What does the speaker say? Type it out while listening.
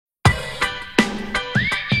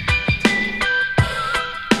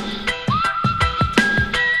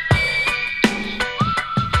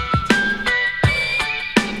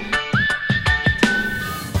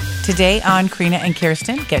Today on Karina and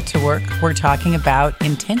Kirsten Get to Work, we're talking about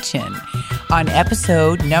intention on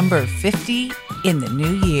episode number 50 in the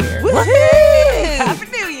new year. Woohoo! Happy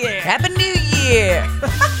New Year! Happy New Year!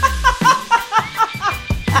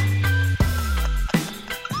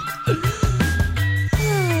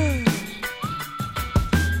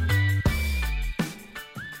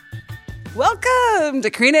 Welcome to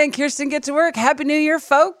Karina and Kirsten Get to Work. Happy New Year,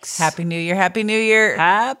 folks. Happy New Year, Happy New Year.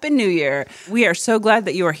 Happy New Year. We are so glad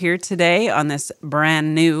that you are here today on this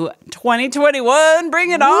brand new 2021.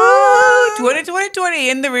 Bring it on. 2020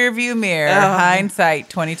 in the rearview mirror. Hindsight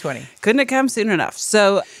 2020. Couldn't have come soon enough.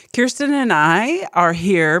 So Kirsten and I are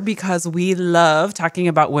here because we love talking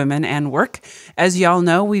about women and work. As y'all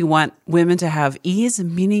know, we want women to have ease,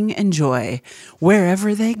 meaning, and joy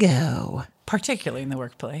wherever they go. Particularly in the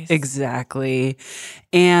workplace. Exactly.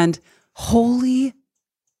 And holy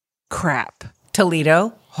crap.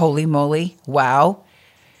 Toledo, holy moly, wow.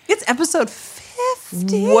 It's episode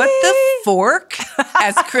 50. What the fork,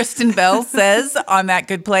 as Kristen Bell says on That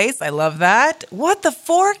Good Place. I love that. What the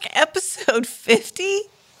fork, episode 50?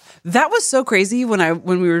 That was so crazy when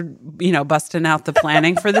we were, busting out the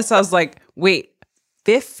planning for this. I was like, wait.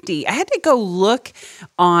 50. I had to go look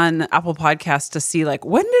on Apple Podcasts to see,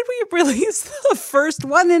 when did we release the first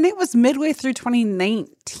one? And it was midway through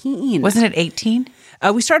 2019. Wasn't it 18?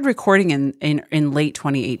 We started recording in late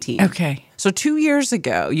 2018. Okay. So 2 years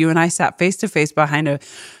ago, you and I sat face to face behind a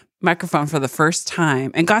microphone for the first time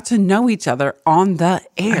and got to know each other on the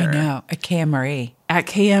air. I know. At KMRE. At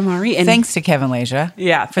KMRE. And thanks to Kevin Leja.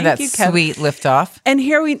 Yeah. For that sweet liftoff. And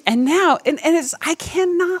now I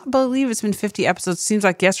cannot believe it's been 50 episodes. Seems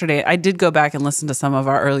like yesterday. I did go back and listen to some of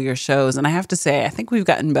our earlier shows. And I have to say, I think we've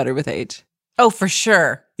gotten better with age. Oh, for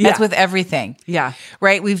sure. That's with everything. Yeah.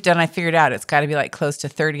 Right? I figured out it's got to be close to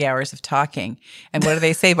 30 hours of talking. And what do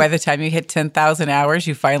they say? By the time you hit 10,000 hours,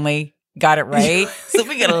 you finally got it right. So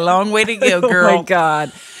we got a long way to go, girl. Oh my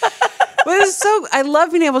God. But I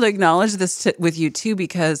love being able to acknowledge this with you too,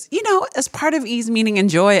 because, as part of ease, meaning,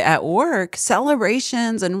 and joy at work,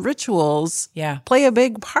 celebrations and rituals play a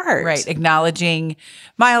big part. Right. Acknowledging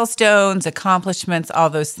milestones, accomplishments,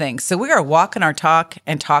 all those things. So we are walking our talk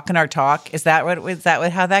and talking our talk. Is that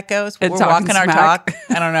how that goes? We're walking our talk.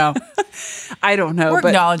 I don't know. I don't know. We're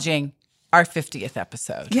acknowledging our 50th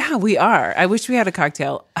episode. Yeah, we are. I wish we had a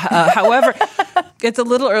cocktail. However, it's a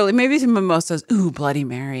little early. Maybe some mimosas. Ooh, Bloody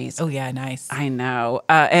Marys. Oh, yeah, nice. I know.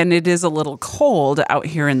 And it is a little cold out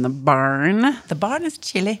here in the barn. The barn is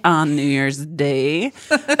chilly. On New Year's Day.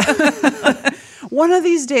 One of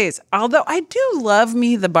these days, although I do love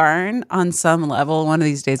me the barn on some level, one of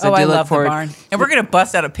these days I love the barn. And we're going to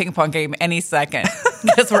bust out a ping pong game any second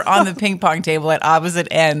because we're on the ping pong table at opposite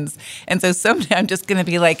ends. And so someday I'm just going to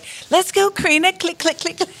be like, let's go, Karina, click, click,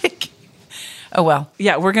 click, click. Oh, well.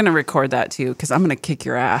 Yeah, we're going to record that too because I'm going to kick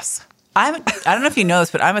your ass. I don't know if you know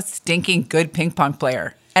this, but I'm a stinking good ping pong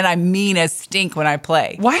player. And I mean as stink when I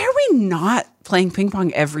play. Why are we not playing ping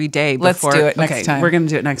pong every day before? Let's do it next time. We're going to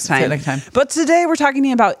do it next time. But today we're talking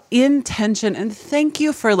about intention. And thank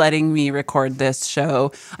you for letting me record this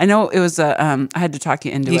show. I know it was I had to talk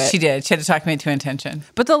you into it. She did. She had to talk me into intention.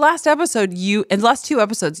 But the last episode, the last two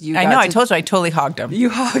episodes, I told you, I totally hogged them. You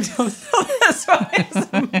hogged them. That's why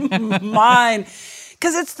it's mine.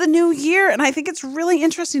 Because it's the new year. And I think it's really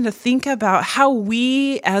interesting to think about how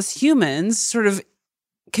we as humans sort of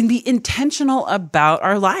can be intentional about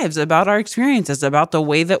our lives, about our experiences, about the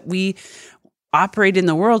way that we operate in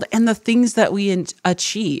the world and the things that we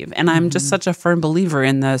achieve. And I'm just such a firm believer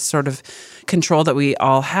in the sort of control that we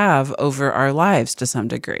all have over our lives to some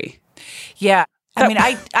degree. Yeah.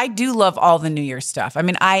 I do love all the New Year stuff.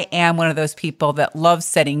 I am one of those people that loves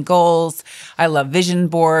setting goals. I love vision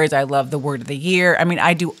boards. I love the word of the year.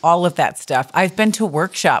 I do all of that stuff. I've been to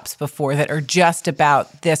workshops before that are just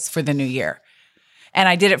about this for the new year. And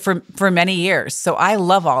I did it for many years. So I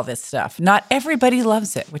love all this stuff. Not everybody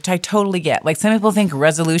loves it, which I totally get. Some people think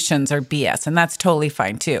resolutions are BS, and that's totally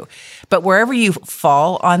fine too. But wherever you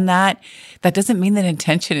fall on that, that doesn't mean that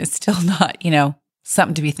intention is still not,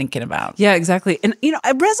 something to be thinking about. Yeah, exactly. And,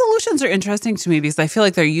 resolutions are interesting to me because I feel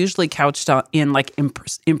like they're usually couched in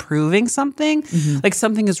improving something. Mm-hmm. Like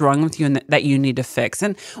something is wrong with you and that you need to fix.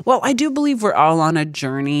 And I do believe we're all on a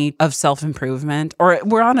journey of self-improvement, or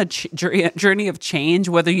we're on a journey of change,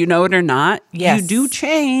 whether you know it or not. Yes. You do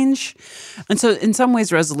change. And so in some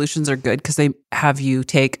ways, resolutions are good because they have you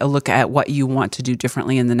take a look at what you want to do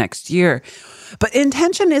differently in the next year. But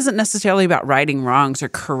intention isn't necessarily about righting wrongs or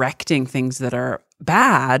correcting things that are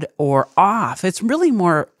bad or off. It's really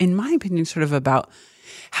more, in my opinion, sort of about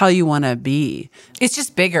how you want to be. It's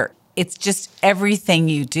just bigger. It's just everything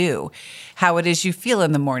you do, how it is you feel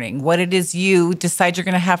in the morning, what it is you decide you're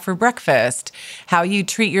going to have for breakfast, how you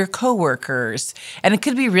treat your coworkers. And it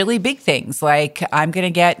could be really big things like I'm going to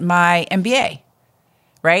get my MBA.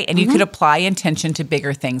 Right? And you could apply intention to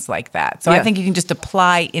bigger things like that. So I think you can just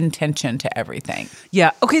apply intention to everything.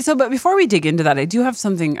 Yeah. Okay. So, but before we dig into that, I do have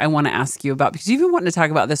something I want to ask you about because you've been wanting to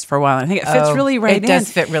talk about this for a while. And I think it fits really right in. It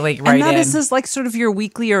does fit really right in. And that is this like sort of your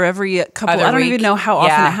weekly or every couple, Other I don't week. even know how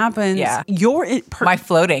often Yeah. it happens. Yeah. My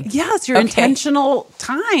floating. Yes. Your intentional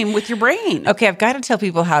time with your brain. Okay. I've got to tell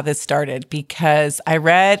people how this started because I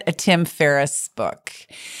read a Tim Ferriss book.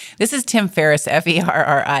 This is Tim Ferriss,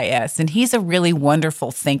 Ferris, and he's a really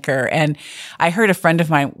wonderful thinker. And I heard a friend of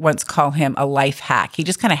mine once call him a life hack. He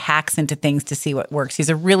just kind of hacks into things to see what works. He's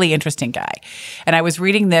a really interesting guy. And I was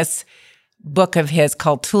reading this book of his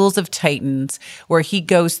called Tools of Titans, where he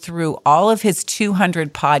goes through all of his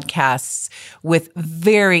 200 podcasts with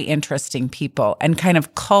very interesting people and kind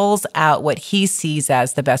of culls out what he sees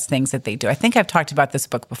as the best things that they do. I think I've talked about this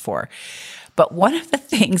book before. But one of the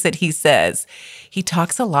things that he says, he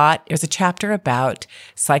talks a lot. There's a chapter about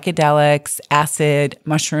psychedelics, acid,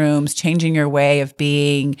 mushrooms, changing your way of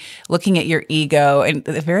being, looking at your ego. And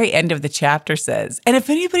at the very end of the chapter says, and if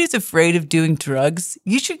anybody's afraid of doing drugs,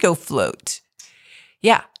 you should go float.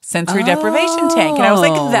 Yeah, sensory deprivation tank. And I was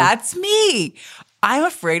like, that's me. I'm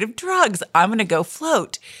afraid of drugs. I'm going to go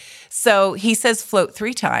float. So he says float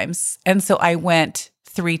 3 times. And so I went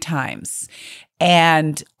 3 times.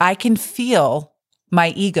 And I can feel my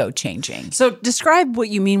ego changing. So describe what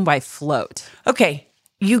you mean by float. Okay.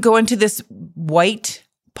 You go into this white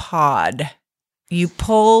pod. You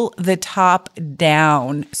pull the top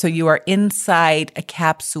down so you are inside a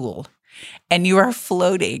capsule and you are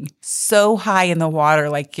floating so high in the water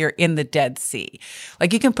like you're in the Dead Sea.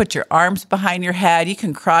 Like you can put your arms behind your head. You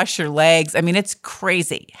can cross your legs. I mean, it's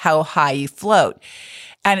crazy how high you float.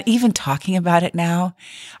 And even talking about it now,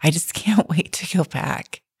 I just can't wait to go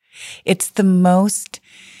back. It's the most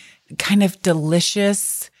kind of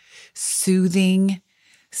delicious, soothing,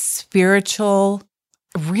 spiritual,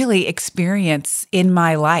 really experience in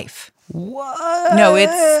my life. What? No,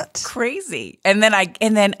 it's crazy. And then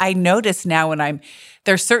I notice now when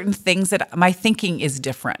there's certain things that my thinking is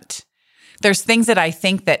different. There's things that I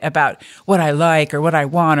think that about what I like or what I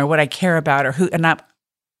want or what I care about or who, and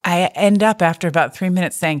I end up after about 3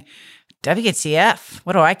 minutes saying, WTF,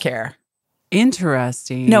 what do I care?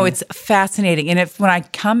 Interesting. No, it's fascinating. And when I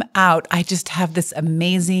come out, I just have this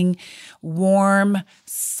amazing, warm,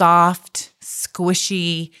 soft,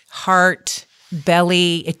 squishy heart,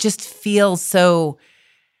 belly. It just feels so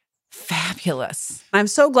fabulous. I'm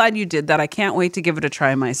so glad you did that. I can't wait to give it a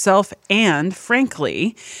try myself. And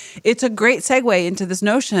frankly, it's a great segue into this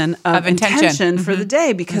notion of intention for the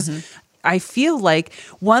day because I feel like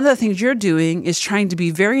one of the things you're doing is trying to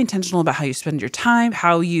be very intentional about how you spend your time,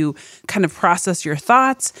 how you kind of process your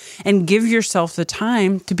thoughts, and give yourself the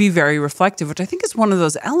time to be very reflective, which I think is one of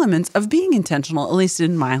those elements of being intentional, at least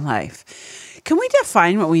in my life. Can we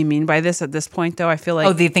define what we mean by this at this point, though? I feel like...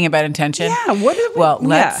 Oh, the thing about intention? Yeah.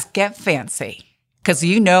 Let's get fancy. Because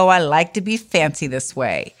I like to be fancy this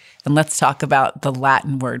way. And let's talk about the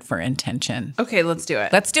Latin word for intention. Okay, let's do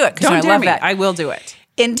it. Let's do it. Don't I dare love me. that. I will do it.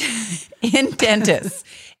 Intentus.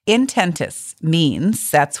 Intentus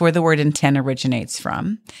means, that's where the word intent originates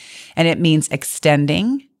from. And it means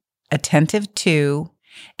extending, attentive to,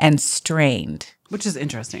 and strained. Which is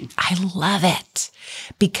interesting. I love it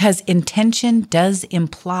because intention does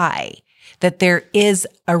imply that there is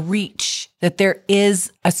a reach, that there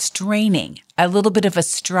is a straining, a little bit of a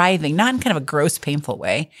striving, not in kind of a gross, painful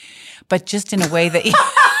way, but just in a way that...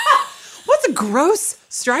 What's a gross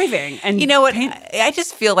striving? And you know what? I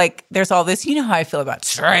just feel like there's all this, you know how I feel about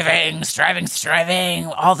striving,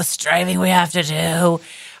 all the striving we have to do.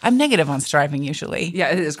 I'm negative on striving usually. Yeah,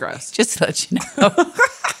 it is gross. Just to let you know.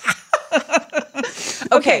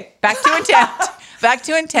 Okay, back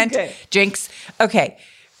to intent. Okay. Jinx. Okay,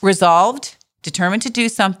 resolved, determined to do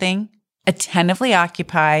something, attentively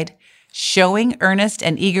occupied, showing earnest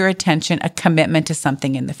and eager attention, a commitment to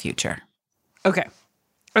something in the future.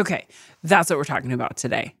 Okay. That's what we're talking about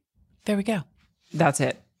today. There we go. That's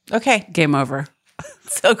it. Okay. Game over.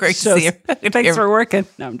 So great to see you. Thanks for working.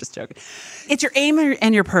 No, I'm just joking. It's your aim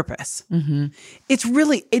and your purpose. Mm-hmm.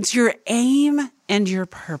 It's your aim and your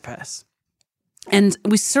purpose. And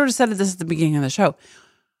we sort of said this at the beginning of the show.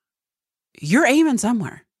 You're aiming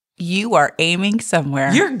somewhere. You are aiming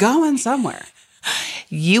somewhere. You're going somewhere.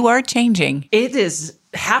 You are changing. It is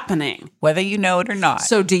happening. Whether you know it or not.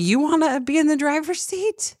 So do you want to be in the driver's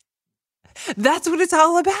seat? That's what it's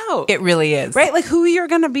all about. It really is. Right? Like who you're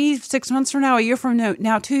going to be 6 months from now, a year from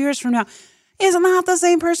now, 2 years from now is not the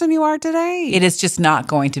same person you are today. It is just not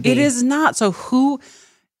going to be. It is not. So who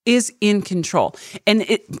is in control? And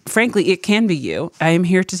frankly, it can be you. I am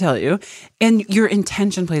here to tell you. And your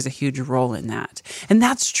intention plays a huge role in that. And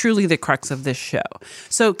that's truly the crux of this show.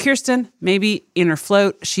 So Kirsten, maybe in her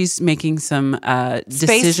float, she's making some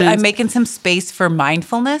decisions. I'm making some space for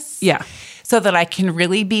mindfulness. Yeah. So that I can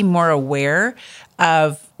really be more aware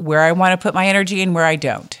of where I want to put my energy and where I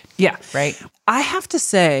don't. Yeah. Right. I have to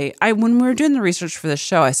say, when we were doing the research for this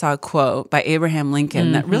show, I saw a quote by Abraham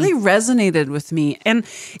Lincoln that really resonated with me. And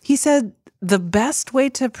he said, the best way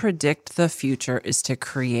to predict the future is to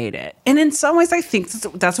create it. And in some ways, I think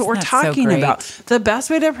that's what we're talking about. The best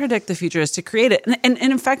way to predict the future is to create it. And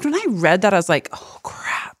in fact, when I read that, I was like, oh,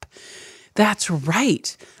 crap, that's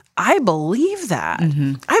right. I believe that.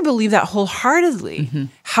 I believe that wholeheartedly.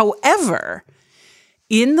 However,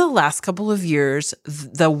 in the last couple of years,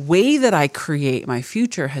 the way that I create my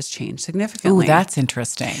future has changed significantly. Oh, that's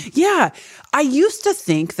interesting. Yeah. I used to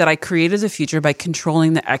think that I created the future by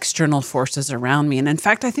controlling the external forces around me. And in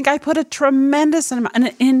fact, I think I put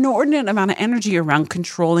an inordinate amount of energy around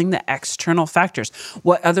controlling the external factors,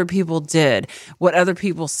 what other people did, what other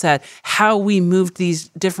people said, how we moved these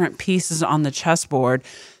different pieces on the chessboard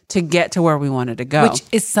to get to where we wanted to go. Which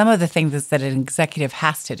is some of the things that an executive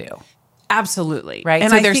has to do. Absolutely. Right. And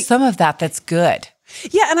so there's some of that's good.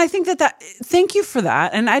 Yeah. And I think thank you for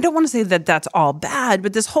that. And I don't want to say that that's all bad,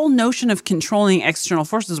 but this whole notion of controlling external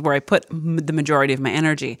forces where I put the majority of my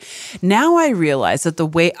energy. Now I realize that the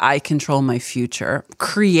way I control my future,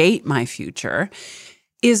 create my future,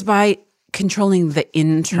 is by controlling the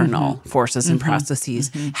internal forces and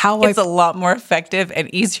processes. It's a lot more effective and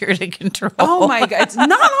easier to control. Oh my God. It's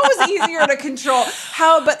not always easier to control.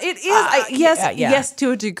 But it is. Yes,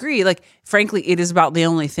 to a degree. Like, frankly, it is about the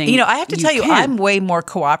only thing. I have to tell you, I'm way more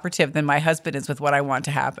cooperative than my husband is with what I want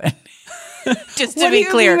to happen. Just to be clear.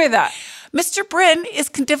 What do you mean by that? Mr. Bryn is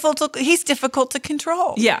difficult. He's difficult to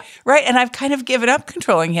control. Yeah. Right. And I've kind of given up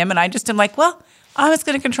controlling him. And I just am like, well, I'm just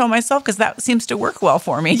going to control myself because that seems to work well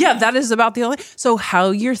for me. Yeah, that is about the only. So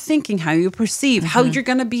how you're thinking, how you perceive, how you're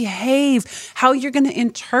going to behave, how you're going to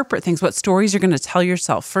interpret things, what stories you're going to tell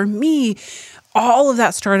yourself. For me, all of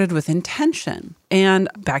that started with intention. And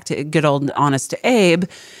back to good old honest to Abe,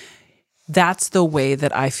 that's the way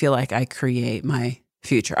that I feel like I create my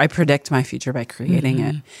future. I predict my future by creating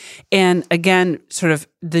it. And again, sort of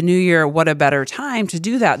the new year, what a better time to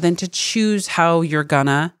do that than to choose how you're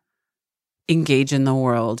gonna engage in the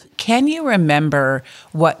world. Can you remember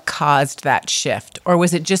what caused that shift? Or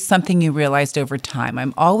was it just something you realized over time?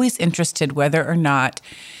 I'm always interested whether or not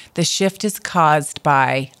the shift is caused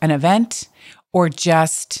by an event or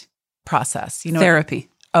just process. Therapy.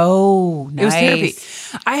 Oh, nice. It was therapy.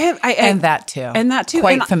 And that too.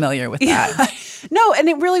 Quite familiar with that. No, and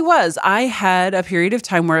it really was. I had a period of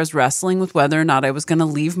time where I was wrestling with whether or not I was going to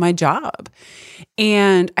leave my job.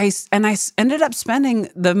 And I ended up spending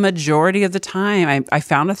the majority of the time. I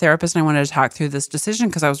found a therapist and I wanted to talk through this decision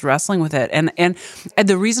because I was wrestling with it. And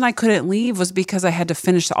the reason I couldn't leave was because I had to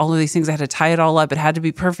finish all of these things. I had to tie it all up. It had to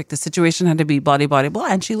be perfect. The situation had to be blah, blah, blah.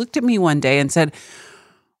 And she looked at me one day and said,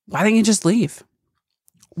 "Why don't you just leave?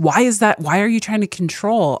 Why is that? Why are you trying to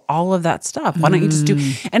control all of that stuff? Why don't you just do?"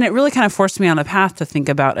 And it really kind of forced me on a path to think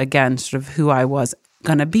about, again, sort of who I was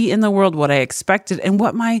going to be in the world, what I expected, and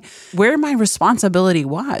where my responsibility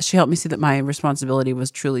was. She helped me see that my responsibility was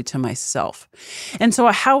truly to myself. And so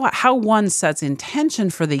how one sets intention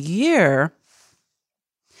for the year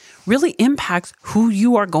really impacts who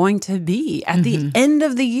you are going to be at the end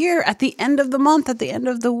of the year, at the end of the month, at the end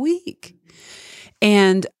of the week.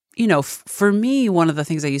 And for me, one of the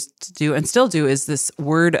things I used to do and still do is this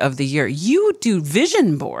word of the year. You do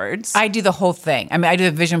vision boards. I do the whole thing. I mean, I do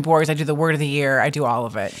the vision boards. I do the word of the year. I do all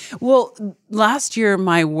of it. Well, last year,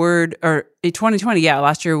 my word, or 2020,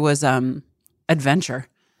 last year was adventure.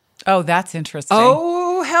 Oh, that's interesting.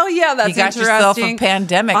 Oh, hell yeah, that's interesting. You got yourself a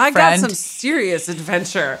pandemic, I friend. got some serious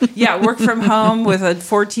adventure. Yeah, work from home with a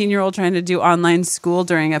 14-year-old trying to do online school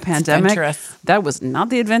during a pandemic. Adventurous. That was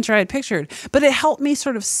not the adventure I had pictured. But it helped me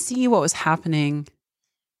sort of see what was happening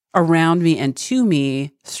around me and to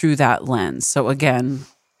me through that lens. So again,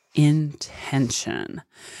 intention.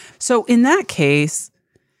 So in that case,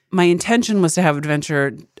 my intention was to have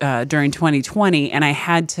adventure during 2020, and I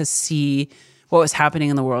had to see what was happening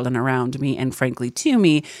in the world and around me and frankly to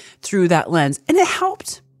me through that lens. And it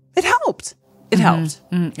helped. It helped. It helped.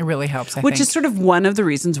 It really helps, I Which think. is sort of one of the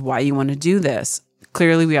reasons why you want to do this.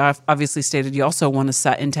 Clearly, we obviously stated you also want to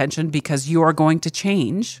set intention because you are going to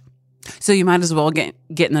change So you might as well get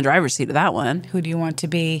in the driver's seat of that one. Who do you want to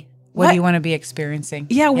be? What do you want to be experiencing?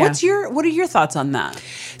 Yeah, what are your thoughts on that?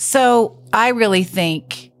 So I really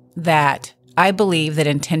think that I believe that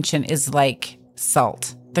intention is like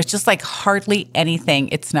salt. There's just like hardly anything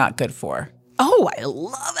it's not good for. Oh, I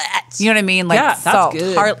love it. You know what I mean? Like salt.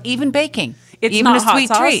 That's good. Even baking. It's even not a sweet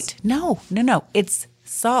hot sauce? treat. No. It's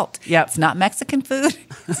salt. Yep. It's not Mexican food.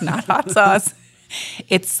 It's not hot sauce.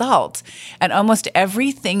 It's salt. And almost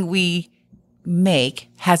everything we make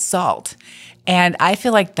has salt. And I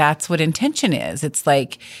feel like that's what intention is. It's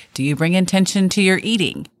like, do you bring intention to your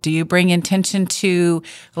eating? Do you bring intention to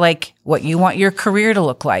like what you want your career to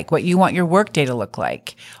look like, what you want your workday to look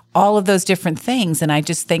like, all of those different things. And I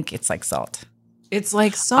just think it's like salt. It's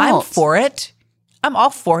like salt. I'm for it. I'm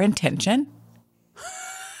all for intention.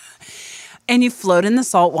 And you float in the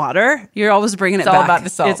salt water. You're always bringing it back. It's all about the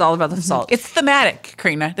salt. It's all about the salt. It's thematic,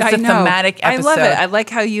 Karina. It's I a know. thematic episode. I love it. I like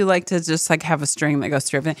how you like to just like have a string that goes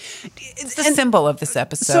through everything. It's the symbol of this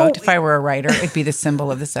episode. If I were a writer, it'd be the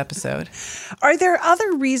symbol of this episode. Are there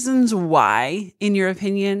other reasons why, in your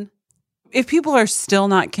opinion, if people are still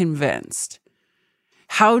not convinced,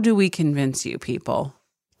 how do we convince you people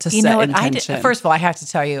to set intention? First of all, I have to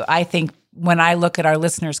tell you, I think when I look at our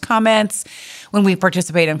listeners' comments, when we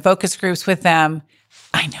participate in focus groups with them,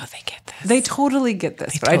 I know they get this. They totally get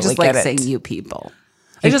this, but I just like saying you people.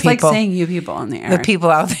 I just like saying you people on the air. The people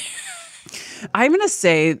out there. I'm going to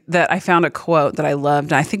say that I found a quote that I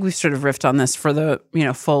loved. And I think we've sort of riffed on this for the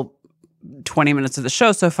full 20 minutes of the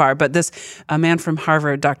show so far. But a man from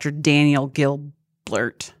Harvard, Dr. Daniel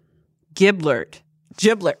Giblert.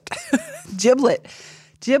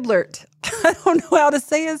 I don't know how to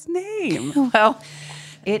say his name. Well,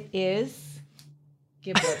 it is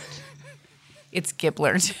Giblert. It's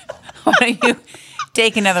Giblert. Why don't you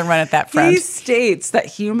take another run at that, friend? He states that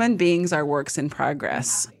human beings are works in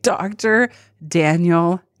progress. Dr.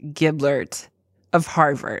 Daniel Giblert of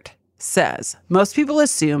Harvard says, most people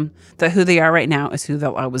assume that who they are right now is who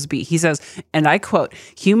they'll always be. He says, and I quote,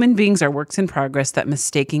 human beings are works in progress that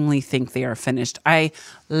mistakenly think they are finished. I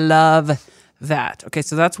love that. Okay,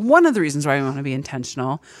 so that's one of the reasons why we want to be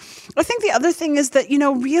intentional. I think the other thing is that,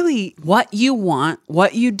 really what you want,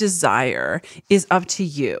 what you desire is up to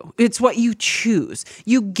you. It's what you choose.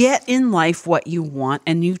 You get in life what you want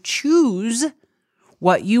and you choose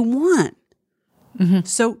what you want. Mm-hmm.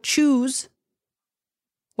 So choose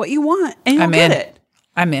what you want and you'll get it.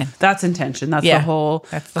 I'm in. That's intention. That's the whole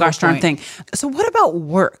gosh darn thing. So what about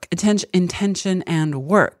work? Intention and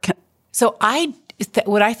work. So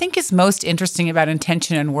what I think is most interesting about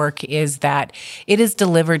intention and work is that it is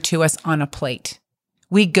delivered to us on a plate.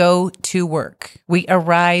 We go to work. We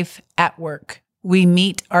arrive at work. We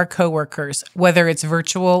meet our coworkers, whether it's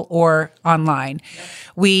virtual or online.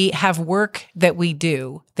 We have work that we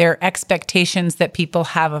do. There are expectations that people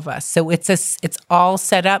have of us. So it's all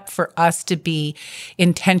set up for us to be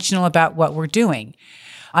intentional about what we're doing.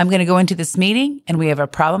 I'm going to go into this meeting and we have a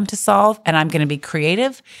problem to solve and I'm going to be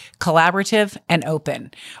creative, collaborative, and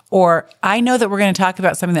open. Or I know that we're going to talk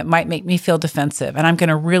about something that might make me feel defensive and I'm going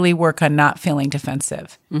to really work on not feeling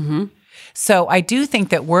defensive. Mm-hmm. So I do think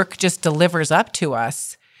that work just delivers up to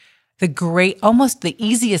us almost the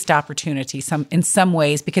easiest opportunity in some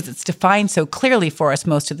ways because it's defined so clearly for us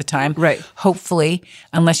most of the time. Right. Hopefully,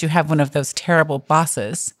 unless you have one of those terrible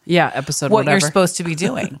bosses. Yeah, episode what whatever. You're supposed to be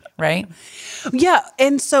doing, right? Yeah,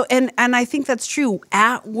 and so and I think that's true.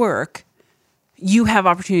 At work, you have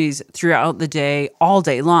opportunities throughout the day, all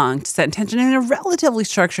day long, to set intention in a relatively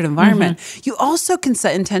structured environment. Mm-hmm. You also can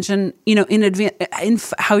set intention, in advance in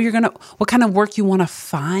how you're what kind of work you want to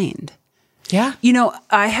find. Yeah.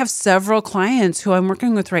 I have several clients who I'm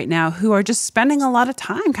working with right now who are just spending a lot of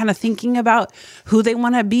time kind of thinking about who they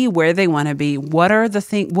want to be, where they want to be, what are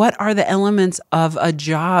the elements of a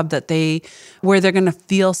job where they're going to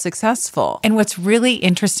feel successful. And what's really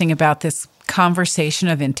interesting about this conversation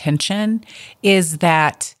of intention is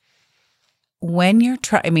that when you're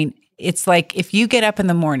it's like if you get up in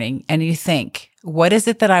the morning and you think, what is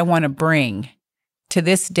it that I want to bring to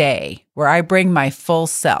this day where I bring my full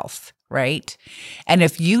self? Right? And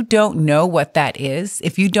if you don't know what that is,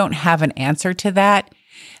 if you don't have an answer to that,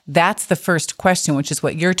 that's the first question, which is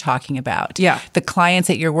what you're talking about. Yeah. The clients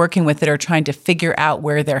that you're working with that are trying to figure out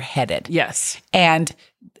where they're headed. Yes. And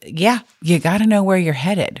you got to know where you're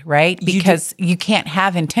headed, right? Because you can't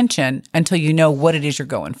have intention until you know what it is you're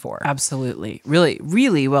going for. Absolutely. Really,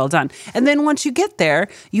 really well done. And then once you get there,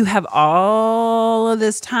 you have all of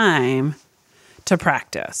this time to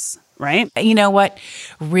practice. Right? You know what?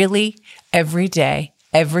 Really, every day,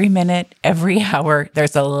 every minute, every hour,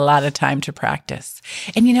 there's a lot of time to practice.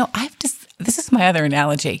 And This is my other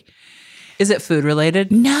analogy. Is it food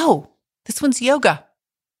related? No, this one's yoga.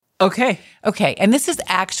 Okay. Okay. And this is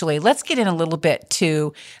actually, let's get in a little bit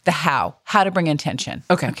to the how to bring intention.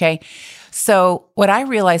 Okay. So what I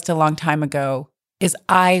realized a long time ago is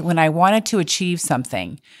when I wanted to achieve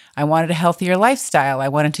something, I wanted a healthier lifestyle, I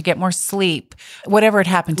wanted to get more sleep, whatever it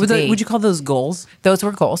happened to be. Would you call those goals? Those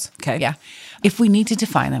were goals. Okay. Yeah. If we need to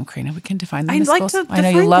define them, Karina, we can define them as like goals. to I know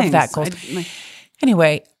you define love things. that goals.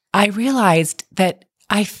 Anyway, I realized that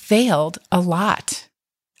I failed a lot.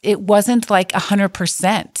 It wasn't like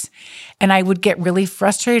 100%. And I would get really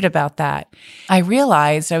frustrated about that. I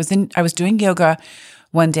realized I was doing yoga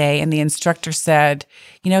one day and the instructor said,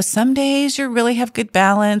 some days you really have good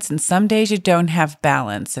balance and some days you don't have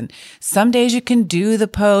balance. And some days you can do the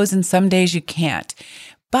pose and some days you can't.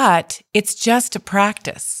 But it's just a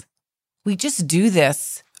practice. We just do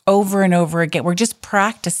this over and over again. We're just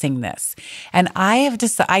practicing this. And I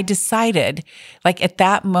decided, like at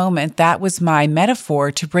that moment, that was my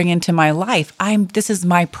metaphor to bring into my life. This is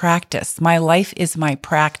my practice. My life is my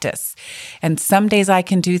practice. And some days I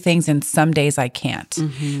can do things and some days I can't.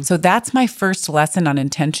 Mm-hmm. So that's my first lesson on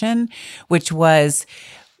intention, which was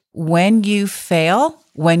when you fail,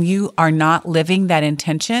 when you are not living that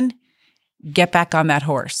intention, get back on that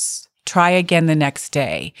horse. Try again the next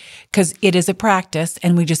day, because it is a practice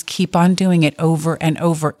and we just keep on doing it over and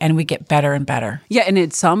over and we get better and better. Yeah, and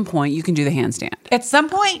at some point you can do the handstand. At some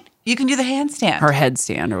point you can do the handstand. Or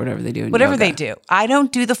headstand or whatever they do in whatever yoga. they do. I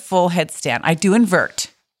don't do the full headstand. I do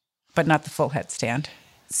invert, but not the full headstand.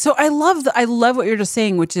 So I love what you're just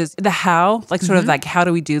saying, which is the how, like sort of like how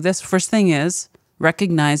do we do this? First thing is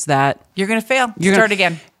recognize that you're going to fail. Start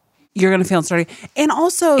again. You're going to fail and start again. And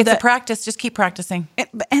also it's a practice. Just keep practicing.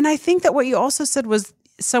 And I think that what you also said was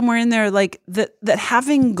somewhere in there, like that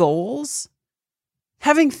having goals,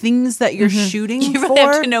 having things that you're shooting for. You really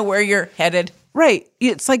have to know where you're headed. Right.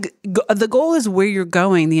 It's like the goal is where you're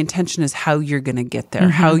going. The intention is how you're going to get there,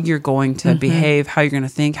 how you're going to behave, how you're going to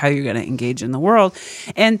think, how you're going to engage in the world.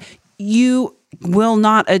 And you will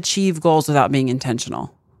not achieve goals without being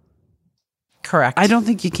intentional. Correct. I don't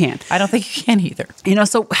think you can. I don't think you can either.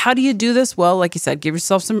 So how do you do this? Well, like you said, give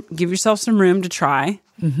yourself some room to try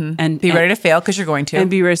and be ready to fail because you're going to. And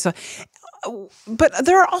be ready to. But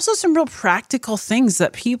there are also some real practical things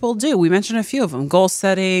that people do. We mentioned a few of them: goal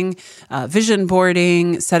setting, vision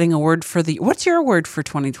boarding, setting a word for what's your word for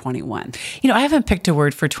 2021? I haven't picked a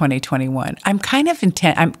word for 2021. I'm kind of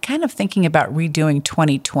thinking about redoing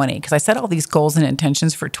 2020 because I set all these goals and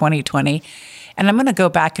intentions for 2020. And I'm going to go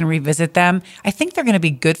back and revisit them. I think they're going to be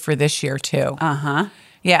good for this year too. Uh-huh.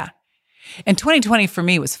 Yeah. And 2020 for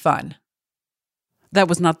me was fun. That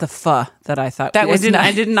was not the that I thought.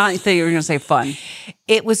 I did not think you were going to say fun.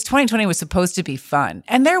 2020 was supposed to be fun.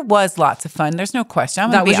 And there was lots of fun. There's no question.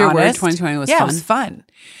 That was your word, 2020 was fun? Yeah, it was fun.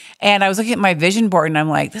 And I was looking at my vision board and I'm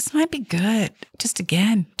like, this might be good. Just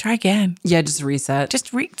again. Try again. Yeah, just reset.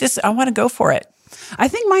 I want to go for it. I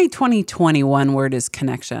think my 2021 word is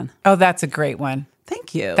connection. Oh, that's a great one.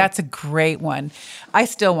 Thank you. That's a great one. I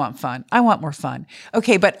still want fun. I want more fun.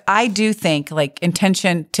 Okay, but I do think like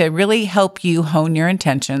intention to really help you hone your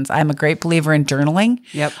intentions. I'm a great believer in journaling.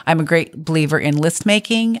 Yep. I'm a great believer in list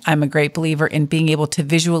making. I'm a great believer in being able to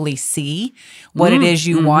visually see what it is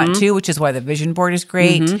you want to, which is why the vision board is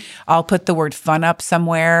great. I'll put the word fun up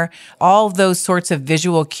somewhere. All those sorts of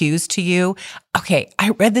visual cues to you. Okay,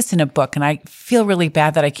 I read this in a book and I feel really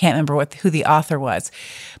bad that I can't remember who the author was.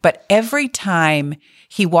 But every time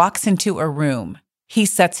he walks into a room, he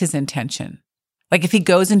sets his intention. Like if he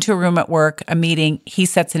goes into a room at work, a meeting, he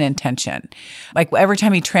sets an intention. Like every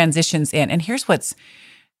time he transitions in. And here's what's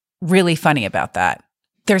really funny about that.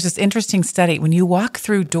 There's this interesting study. When you walk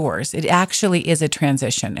through doors, it actually is a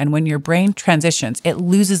transition. And when your brain transitions, it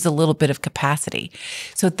loses a little bit of capacity.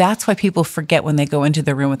 So that's why people forget when they go into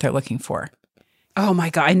the room what they're looking for. Oh my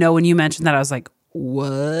God. I know when you mentioned that, I was like,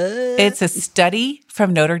 what? It's a study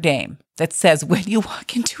from Notre Dame that says when you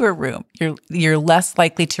walk into a room, you're less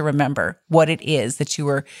likely to remember what it is that you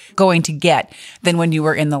were going to get than when you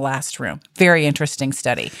were in the last room. Very interesting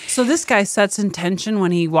study. So this guy sets intention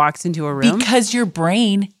when he walks into a room? Because your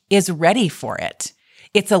brain is ready for it.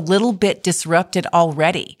 It's a little bit disrupted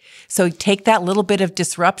already. So take that little bit of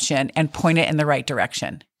disruption and point it in the right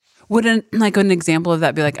direction. Would an example of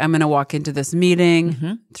that be like, I'm going to walk into this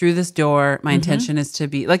meeting through this door. My intention is to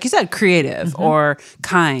be, like you said, creative or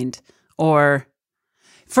kind. Or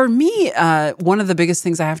for me, one of the biggest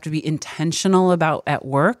things I have to be intentional about at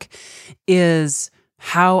work is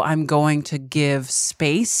how I'm going to give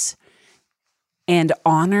space and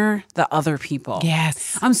honor the other people.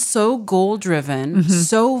 Yes. I'm so goal driven,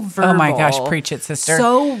 so verbal. Oh my gosh, preach it, sister.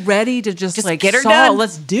 So ready to just like get her done.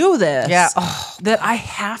 Let's do this. Yeah. That I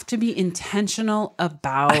have to be intentional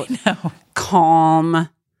about calm,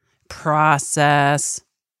 process,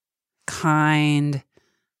 kind,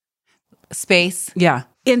 space. Yeah.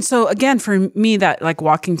 And so again, for me, that like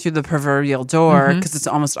walking through the proverbial door, because it's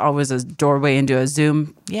almost always a doorway into a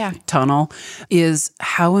Zoom tunnel, is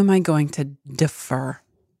how am I going to defer?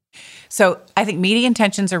 So I think meeting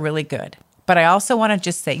intentions are really good. But I also want to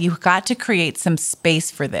just say you've got to create some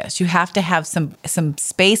space for this. You have to have some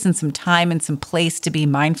space and some time and some place to be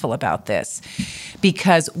mindful about this.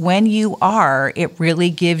 Because when you are, it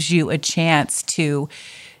really gives you a chance to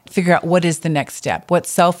figure out what is the next step. What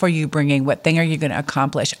self are you bringing? What thing are you going to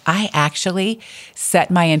accomplish? I actually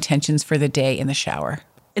set my intentions for the day in the shower.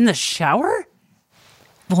 In the shower?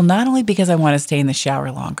 Well, not only because I want to stay in the shower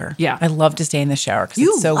longer. Yeah. I love to stay in the shower because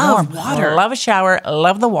it's so love warm. Water. I love a shower. I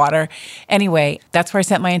love the water. Anyway, that's where I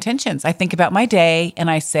set my intentions. I think about my day and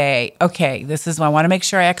I say, okay, I want to make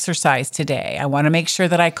sure I exercise today. I want to make sure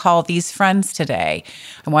that I call these friends today.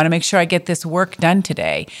 I want to make sure I get this work done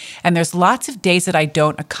today. And there's lots of days that I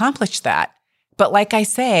don't accomplish that. But like I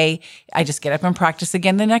say, I just get up and practice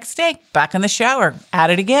again the next day, back in the shower, at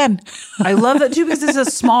it again. I love that too because it's a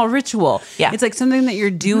small ritual. Yeah. It's like something that you're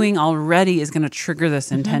doing already is going to trigger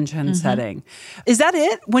this intention setting. Is that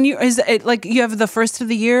it? Is it like you have the first of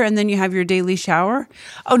the year and then you have your daily shower?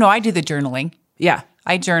 Oh, no, I do the journaling. Yeah.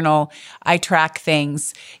 I journal. I track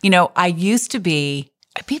things. I used to be,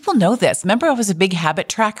 people know this. Remember I was a big habit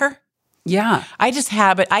tracker? Yeah. I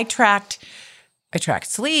tracked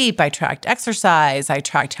sleep, I tracked exercise, I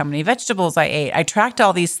tracked how many vegetables I ate. I tracked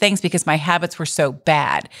all these things because my habits were so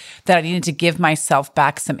bad that I needed to give myself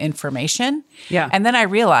back some information. Yeah. And then I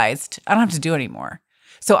realized I don't have to do it anymore.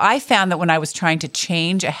 So I found that when I was trying to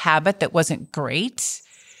change a habit that wasn't great,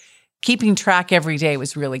 keeping track every day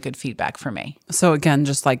was really good feedback for me. So again,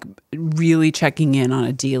 just like really checking in on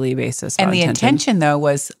a daily basis. And the intention though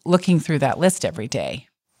was looking through that list every day.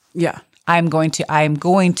 Yeah. I am going to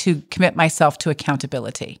commit myself to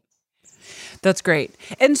accountability. That's great.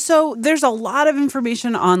 And so there's a lot of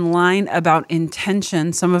information online about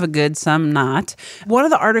intention, some of it good, some not. One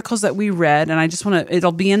of the articles that we read, and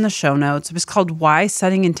it'll be in the show notes, it was called Why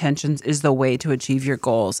Setting Intentions is the Way to Achieve Your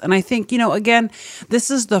Goals. And I think, again,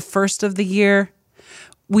 this is the first of the year.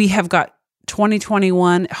 We have got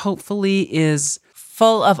 2021, hopefully is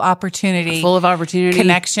full of opportunity,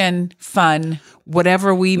 connection, fun,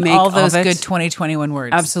 whatever we make all those of it. Good 2021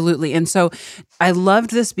 words. Absolutely. And so I loved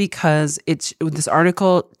this because this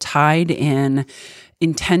article tied in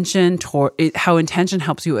intention how intention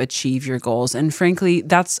helps you achieve your goals. And frankly,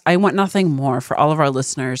 I want nothing more for all of our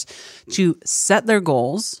listeners to set their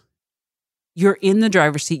goals. You're in the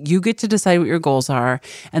driver's seat. You get to decide what your goals are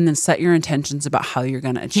and then set your intentions about how you're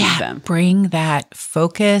going to achieve them. Bring that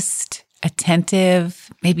focused,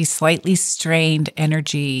 attentive, maybe slightly strained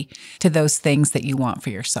energy to those things that you want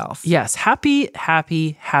for yourself. Yes. Happy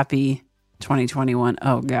 2021.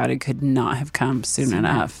 Oh God, it could not have come soon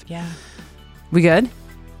enough. Yeah. We good?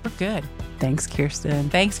 We're good. Thanks,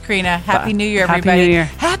 Kirsten. Thanks, Karina. Happy New Year, everybody. Happy New Year.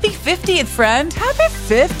 Happy 50th, friend. Happy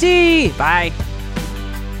 50. Bye.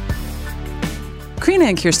 Karina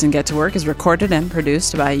and Kirsten Get to Work is recorded and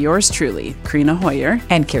produced by yours truly, Karina Hoyer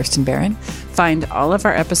and Kirsten Barron. Find all of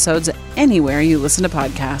our episodes anywhere you listen to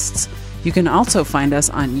podcasts. You can also find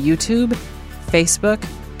us on YouTube, Facebook,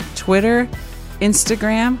 Twitter,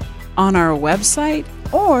 Instagram, on our website,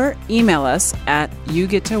 or email us at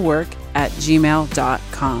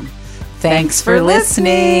yougettowork@gmail.com. Thanks for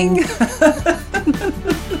listening.